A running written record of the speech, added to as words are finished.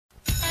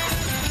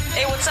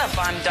What's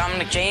up? I'm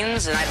Dominic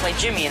James, and I play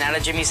Jimmy in Out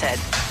of Jimmy's Head.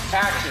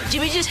 Action.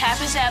 Jimmy just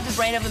happens to have the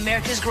brain of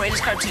America's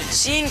greatest cartoonist.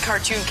 Seeing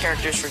cartoon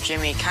characters for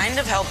Jimmy kind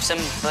of helps him,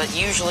 but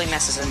usually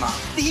messes him up.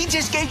 He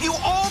just gave you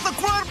all the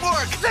grunt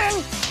work. Then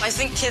I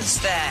think kids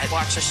that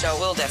watch the show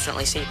will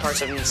definitely see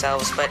parts of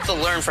themselves, but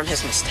they'll learn from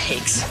his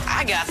mistakes.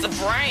 I got the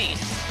brain.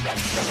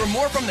 For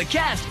more from the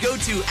cast, go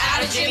to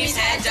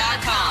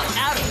OutofJimmy'sHead.com.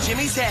 Out of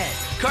Jimmy's Head.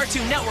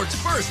 Cartoon Network's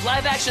first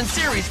live-action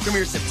series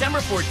premieres September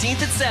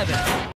 14th at 7.